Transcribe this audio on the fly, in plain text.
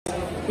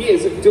He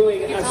is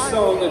doing a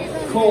song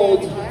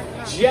called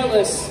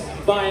Jealous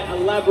by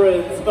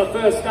Labrinth. But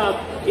first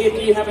up, if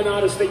you have an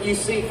artist that you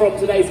see from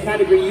today's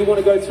category you want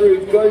to go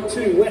through, go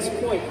to West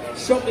Point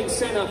Shopping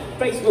Centre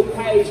Facebook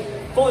page,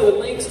 follow the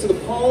links to the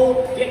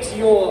poll, get to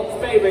your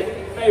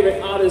favorite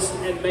artist,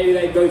 and maybe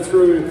they go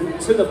through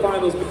to the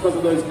finals because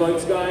of those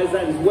votes, guys.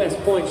 That is West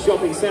Point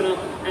Shopping Centre,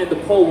 and the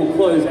poll will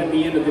close at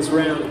the end of this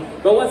round.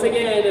 But once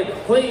again,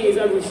 please,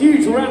 a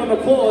huge round of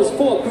applause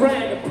for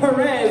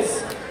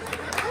grentperez.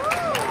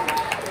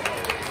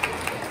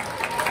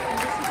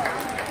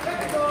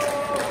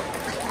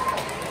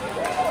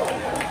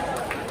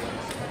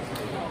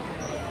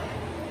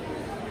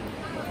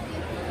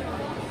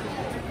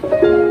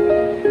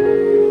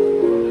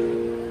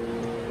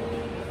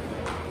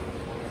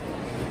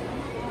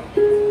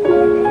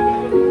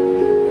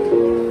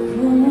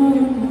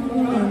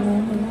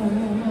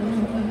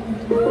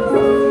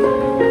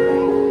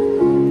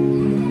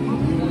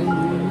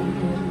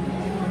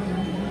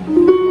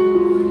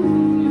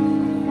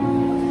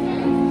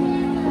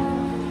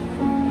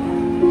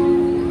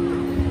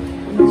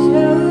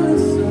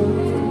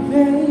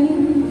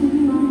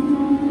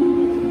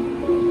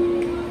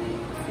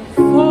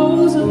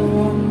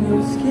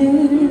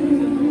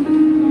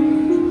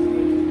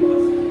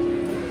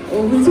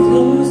 Always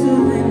closer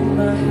than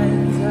my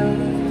hands have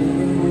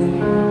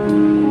been.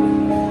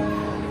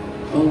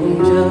 Oh, I'm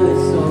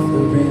jealous of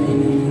the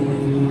rain.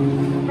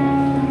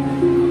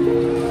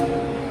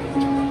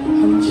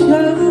 I'm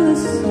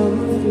jealous of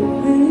the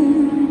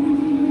wind.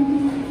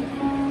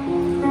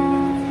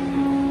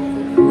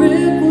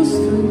 Ripples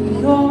through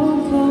your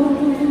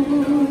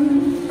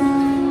clothes.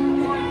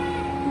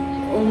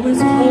 Always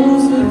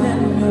closer than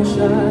your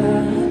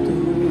shadow.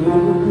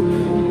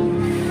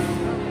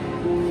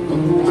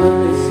 I'm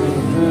jealous of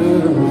her.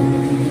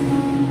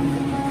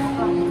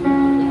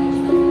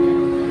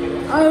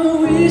 I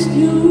wish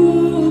you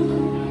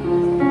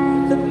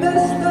the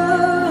best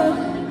of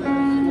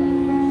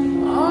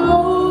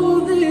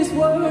all this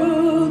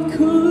world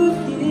could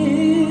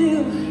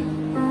give.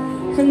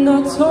 And I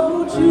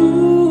told you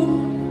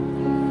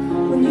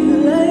when you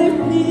left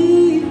me,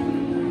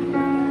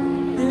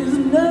 there's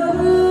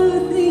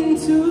nothing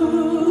to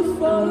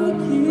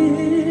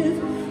forgive.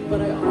 But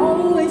I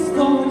always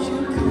thought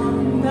you'd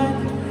come back,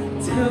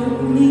 tell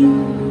me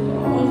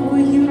all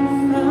you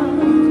found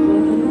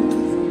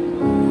was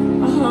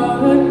a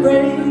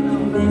heartbreak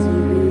and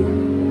misery.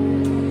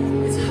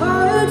 It's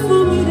hard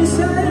for me to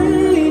say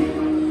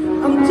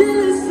I'm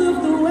jealous of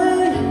the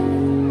way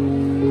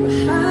you're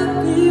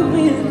happy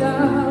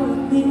without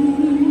me.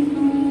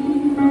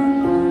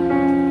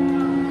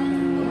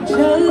 I'm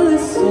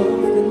jealous of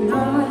the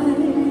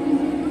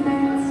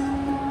nights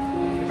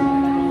that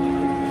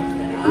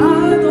I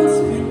don't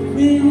spend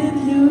with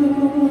you.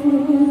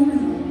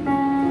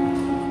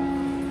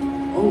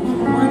 Oh, I'm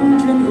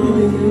wondering who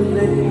you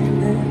lay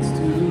next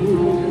to.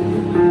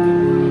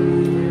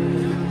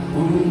 Oh,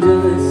 I'm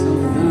jealous of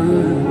the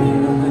night.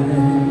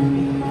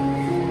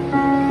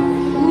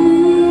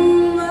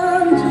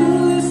 I'm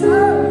jealous of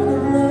the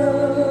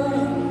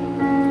love.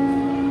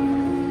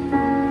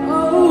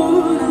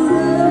 Oh, the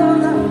love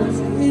that was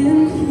in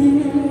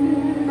here.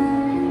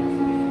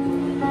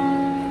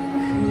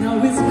 Now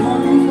it's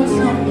gone for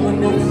someone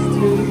else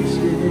to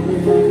share.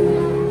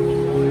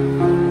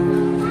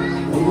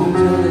 Oh, I'm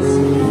jealous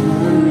of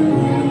her.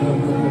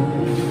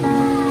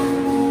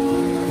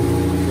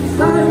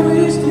 I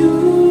wished you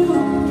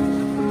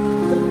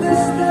the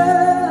best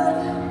that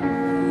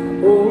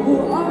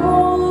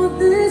all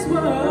this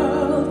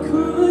world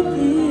could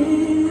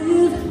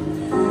give.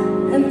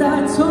 And I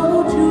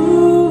told you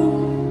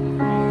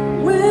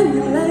when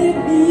you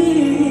left me,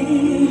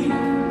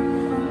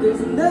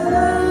 there's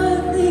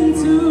nothing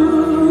to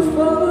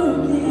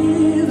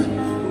forgive.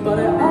 But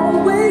I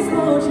always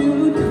thought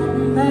you'd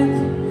come back,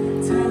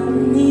 tell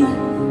me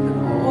that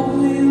all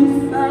you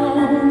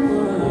found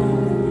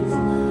was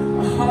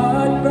a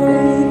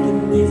heartbreak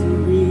and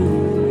misery.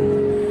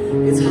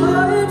 It's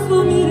hard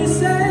for me to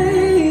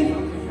say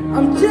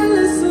I'm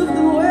jealous of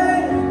the way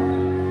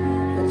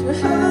that you're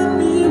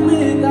happy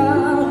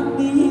without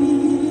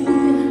me.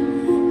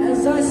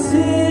 As I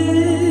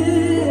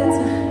sit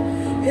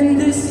in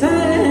this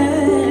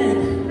sand,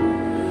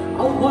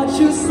 I'll watch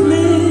you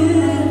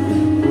slip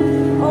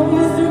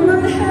almost through my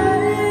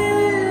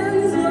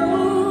hands.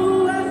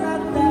 Oh, as I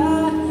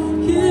die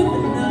here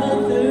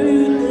another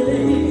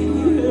day.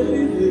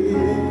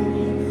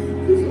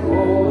 'Cause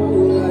all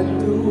I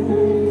do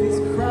is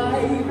cry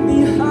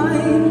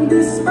behind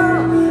this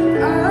smile.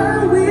 I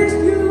wish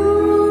you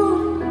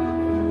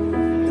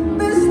the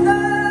best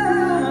of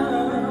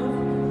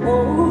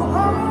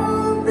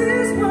all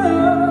this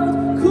world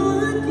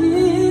could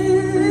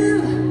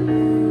give.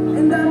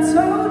 And I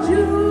told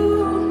you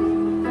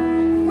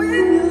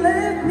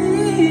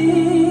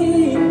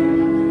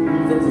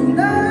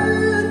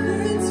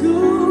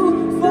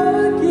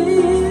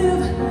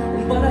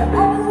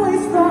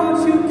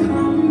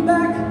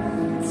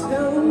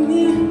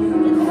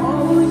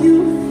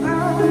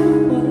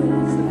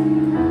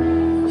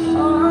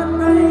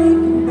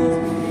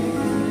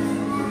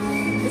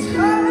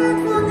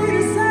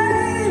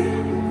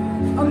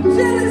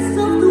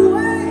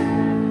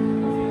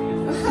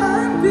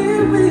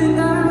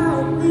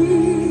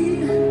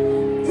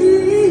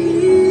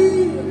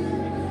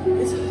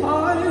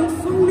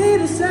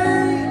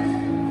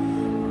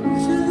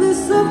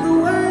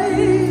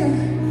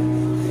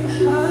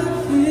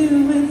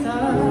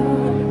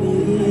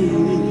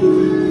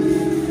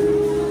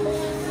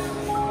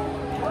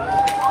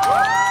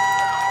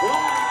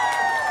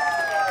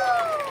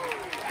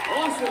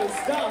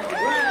stuff,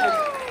 Brad.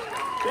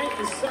 Thank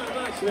you so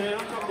much, man.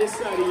 I'll come this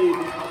side of you.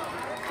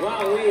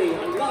 Wowee,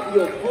 I love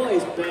your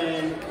voice,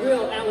 man.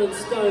 Real Alan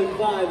Stone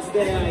vibes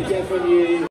there I get from you.